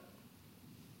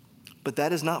 But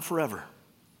that is not forever.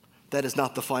 That is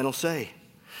not the final say.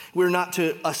 We're not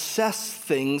to assess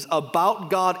things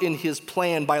about God in his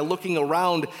plan by looking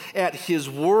around at his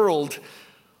world,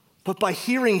 but by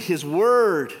hearing his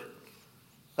word,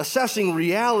 assessing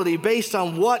reality based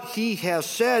on what he has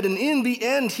said. And in the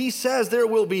end, he says there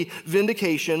will be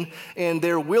vindication and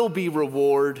there will be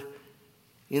reward.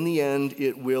 In the end,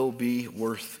 it will be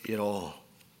worth it all.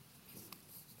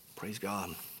 Praise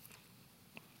God.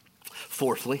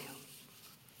 Fourthly,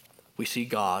 we see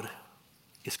God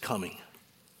is coming.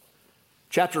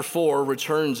 Chapter 4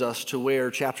 returns us to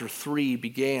where chapter 3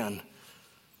 began,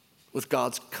 with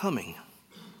God's coming.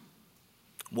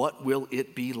 What will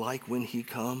it be like when he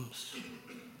comes?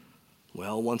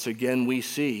 Well, once again, we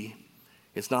see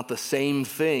it's not the same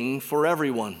thing for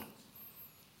everyone.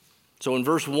 So in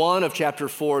verse 1 of chapter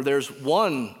 4, there's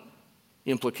one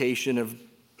implication of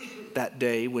that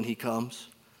day when he comes.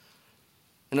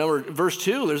 In verse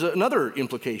 2, there's another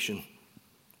implication.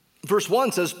 Verse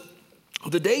 1 says,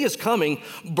 the day is coming,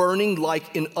 burning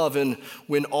like an oven,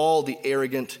 when all the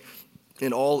arrogant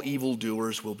and all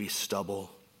evildoers will be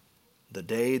stubble. The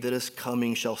day that is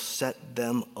coming shall set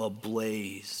them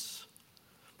ablaze.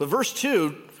 But verse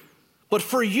 2, but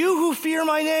for you who fear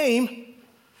my name,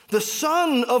 the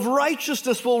Son of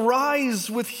Righteousness will rise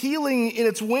with healing in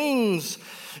its wings,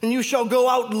 and you shall go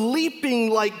out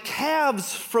leaping like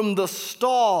calves from the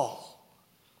stall.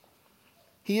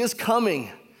 He is coming.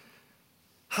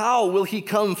 How will he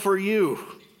come for you?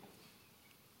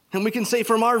 And we can say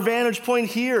from our vantage point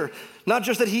here, not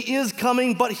just that he is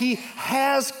coming, but he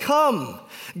has come.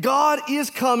 God is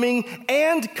coming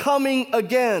and coming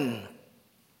again.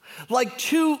 Like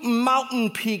two mountain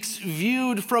peaks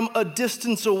viewed from a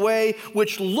distance away,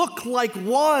 which look like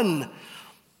one,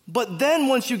 But then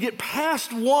once you get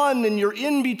past one and you're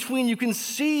in between, you can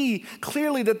see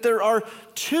clearly that there are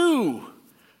two.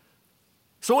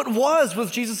 So it was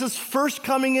with Jesus' first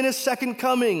coming and his second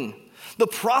coming. The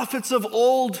prophets of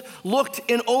old looked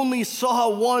and only saw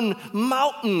one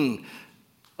mountain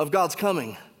of God's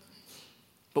coming.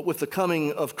 But with the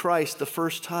coming of Christ the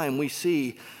first time, we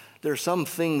see there are some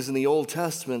things in the Old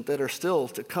Testament that are still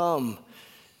to come.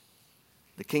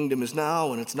 The kingdom is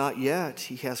now and it's not yet.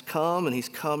 He has come and he's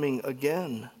coming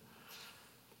again.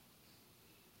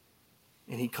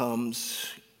 And he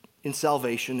comes in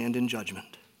salvation and in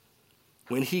judgment.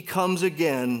 When he comes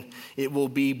again, it will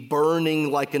be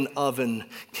burning like an oven,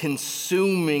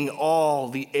 consuming all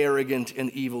the arrogant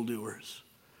and evildoers.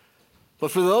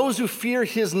 But for those who fear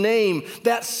his name,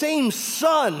 that same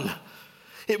sun,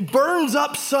 it burns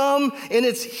up some and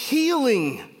it's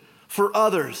healing for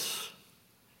others.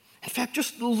 In fact,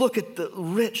 just look at the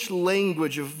rich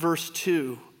language of verse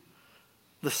 2.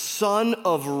 The Son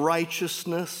of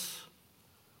Righteousness,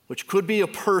 which could be a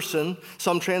person.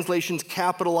 Some translations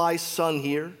capitalize son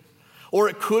here. Or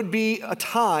it could be a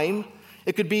time.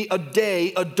 It could be a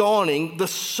day, a dawning. The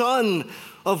Son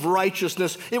of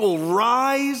Righteousness. It will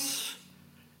rise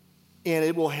and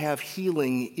it will have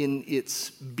healing in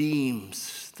its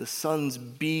beams. The sun's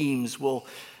beams will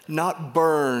not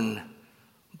burn,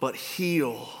 but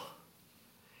heal.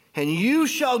 And you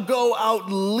shall go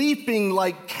out leaping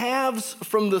like calves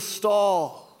from the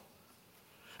stall.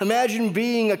 Imagine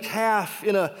being a calf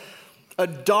in a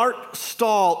dark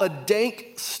stall, a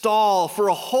dank stall for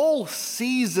a whole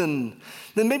season.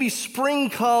 Then maybe spring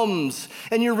comes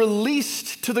and you're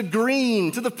released to the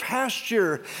green, to the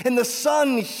pasture, and the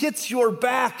sun hits your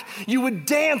back. You would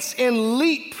dance and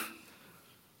leap.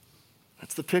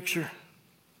 That's the picture.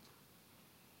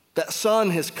 That sun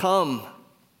has come.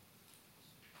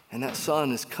 And that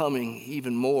sun is coming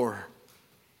even more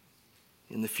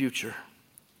in the future.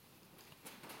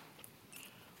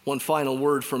 One final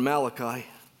word from Malachi,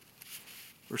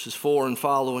 verses 4 and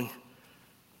following.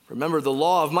 Remember the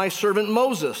law of my servant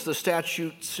Moses, the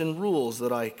statutes and rules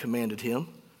that I commanded him.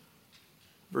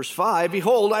 Verse 5,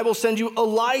 behold, I will send you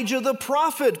Elijah the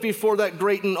prophet before that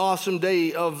great and awesome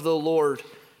day of the Lord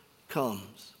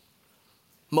comes.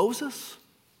 Moses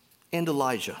and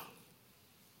Elijah.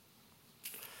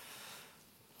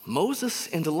 Moses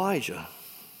and Elijah,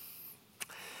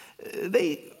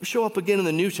 they show up again in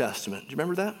the New Testament. Do you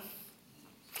remember that?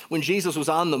 When Jesus was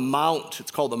on the mount,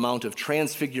 it's called the Mount of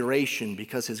Transfiguration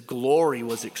because his glory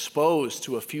was exposed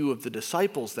to a few of the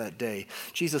disciples that day.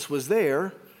 Jesus was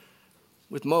there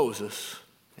with Moses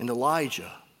and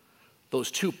Elijah, those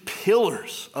two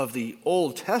pillars of the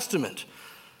Old Testament.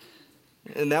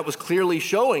 And that was clearly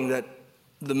showing that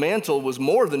the mantle was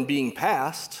more than being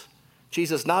passed.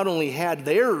 Jesus not only had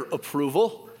their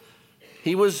approval,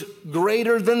 he was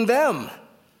greater than them.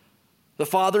 The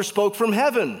Father spoke from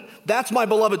heaven. That's my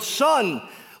beloved Son.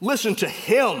 Listen to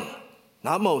him.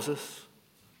 Not Moses,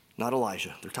 not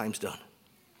Elijah. Their time's done.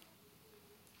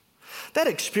 That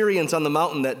experience on the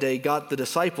mountain that day got the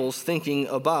disciples thinking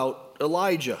about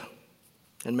Elijah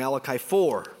in Malachi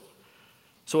 4.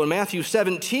 So in Matthew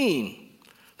 17,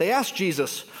 they asked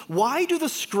Jesus, why do the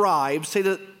scribes say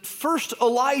that first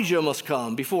Elijah must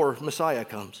come before Messiah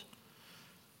comes?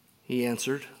 He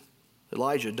answered,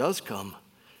 Elijah does come,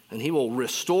 and he will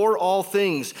restore all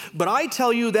things. But I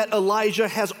tell you that Elijah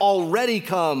has already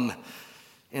come,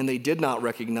 and they did not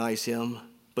recognize him,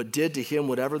 but did to him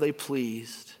whatever they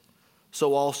pleased.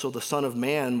 So also the Son of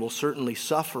Man will certainly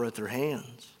suffer at their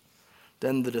hands.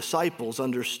 Then the disciples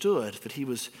understood that he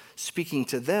was speaking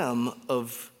to them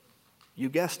of, you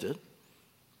guessed it,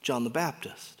 John the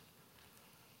Baptist.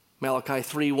 Malachi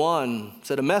 3:1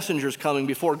 said a messenger's coming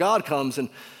before God comes, and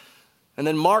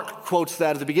then Mark quotes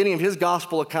that at the beginning of his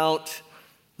gospel account,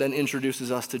 then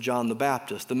introduces us to John the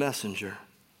Baptist, the messenger.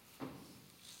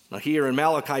 Now here in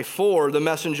Malachi 4, the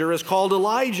messenger is called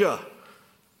Elijah.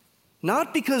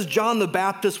 Not because John the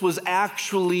Baptist was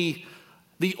actually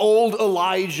the old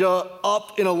Elijah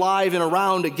up and alive and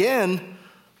around again,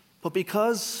 but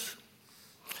because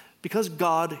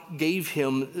God gave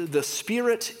him the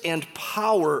spirit and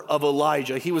power of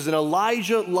Elijah. He was an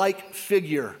Elijah-like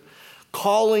figure,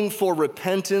 calling for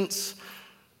repentance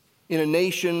in a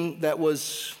nation that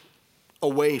was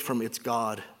away from its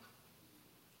God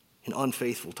in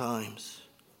unfaithful times.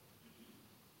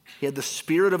 He had the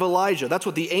spirit of Elijah. That's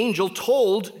what the angel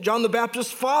told John the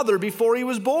Baptist's father before he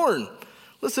was born.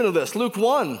 Listen to this, Luke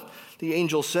 1. The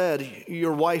angel said,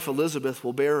 your wife Elizabeth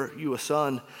will bear you a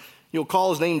son. You'll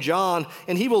call his name John,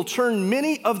 and he will turn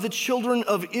many of the children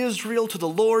of Israel to the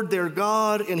Lord their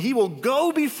God, and he will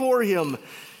go before him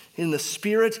in the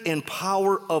spirit and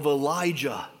power of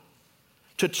Elijah,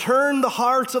 to turn the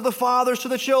hearts of the fathers to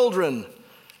the children,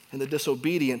 and the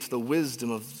disobedient to the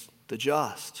wisdom of the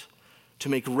just, to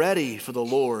make ready for the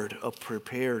Lord a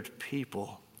prepared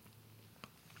people.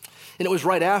 And it was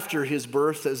right after his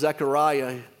birth that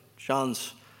Zechariah,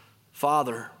 John's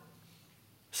father,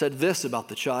 said this about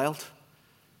the child: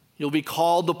 "You'll be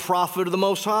called the prophet of the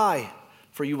Most High,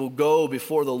 for you will go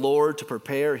before the Lord to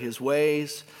prepare his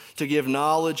ways, to give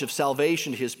knowledge of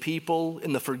salvation to his people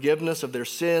in the forgiveness of their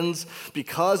sins,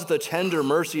 because of the tender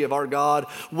mercy of our God,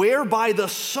 whereby the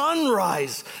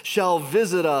sunrise shall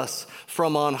visit us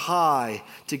from on high,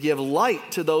 to give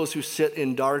light to those who sit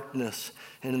in darkness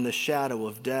and in the shadow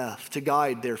of death, to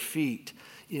guide their feet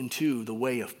into the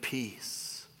way of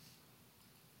peace."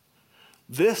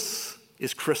 This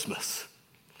is Christmas.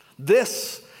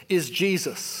 This is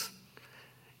Jesus.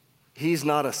 He's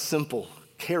not a simple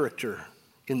character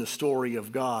in the story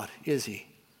of God, is he?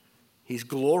 He's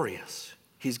glorious.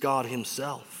 He's God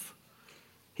himself.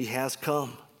 He has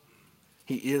come.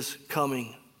 He is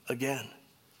coming again.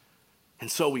 And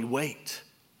so we wait.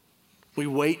 We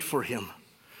wait for him.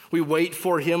 We wait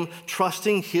for him,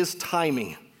 trusting his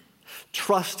timing,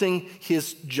 trusting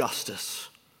his justice.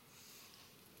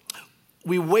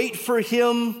 We wait for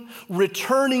him,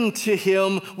 returning to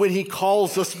him when he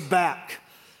calls us back,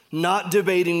 not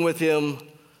debating with him,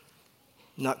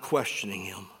 not questioning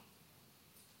him.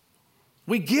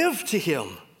 We give to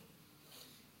him.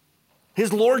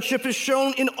 His lordship is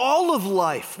shown in all of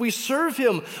life. We serve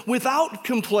him without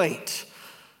complaint.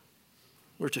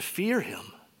 We're to fear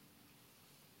him.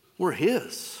 We're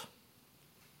his.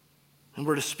 And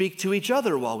we're to speak to each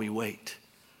other while we wait.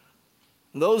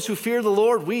 And those who fear the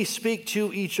Lord, we speak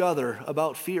to each other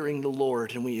about fearing the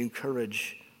Lord, and we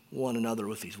encourage one another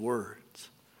with these words.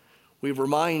 We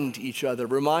remind each other,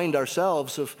 remind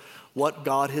ourselves of what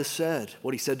God has said,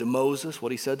 what he said to Moses,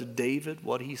 what he said to David,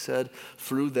 what he said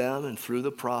through them and through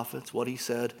the prophets, what he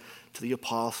said to the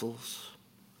apostles.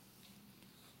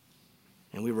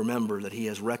 And we remember that he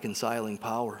has reconciling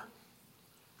power.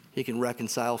 He can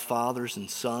reconcile fathers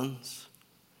and sons.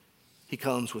 He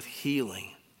comes with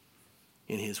healing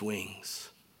in his wings.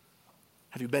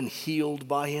 Have you been healed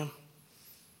by him?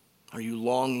 Are you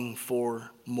longing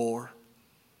for more?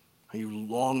 Are you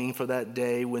longing for that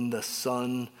day when the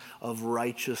Sun of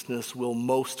Righteousness will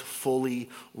most fully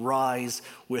rise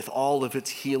with all of its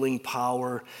healing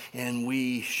power, and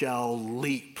we shall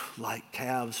leap like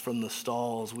calves from the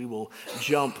stalls? We will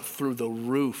jump through the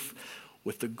roof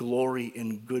with the glory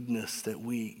and goodness that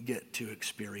we get to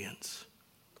experience.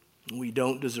 We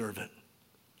don't deserve it.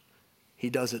 He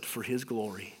does it for his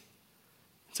glory.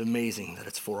 It's amazing that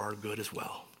it's for our good as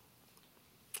well.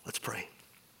 Let's pray.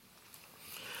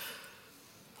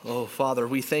 Oh, Father,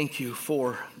 we thank you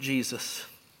for Jesus.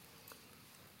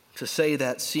 To say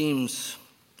that seems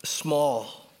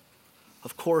small.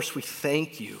 Of course, we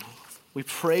thank you. We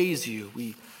praise you.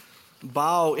 We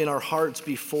bow in our hearts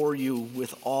before you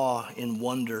with awe and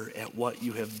wonder at what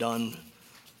you have done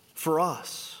for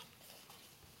us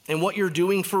and what you're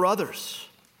doing for others.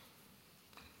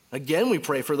 Again, we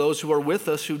pray for those who are with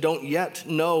us who don't yet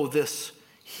know this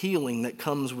healing that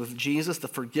comes with Jesus, the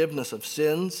forgiveness of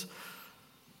sins.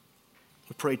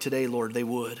 We pray today, Lord, they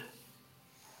would.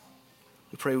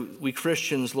 We pray we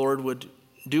Christians, Lord, would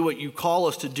do what you call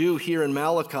us to do here in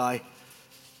Malachi.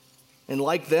 And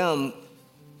like them,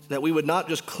 that we would not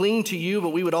just cling to you, but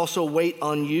we would also wait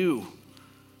on you.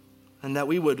 And that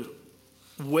we would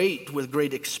wait with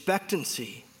great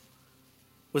expectancy,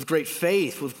 with great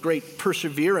faith, with great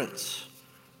perseverance.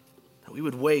 That we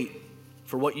would wait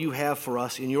for what you have for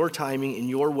us in your timing, in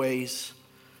your ways.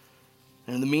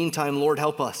 And in the meantime, Lord,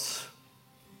 help us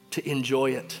to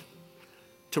enjoy it,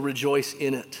 to rejoice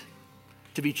in it,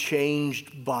 to be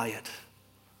changed by it.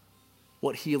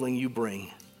 What healing you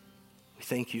bring. We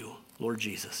thank you, Lord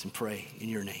Jesus, and pray in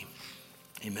your name.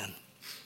 Amen.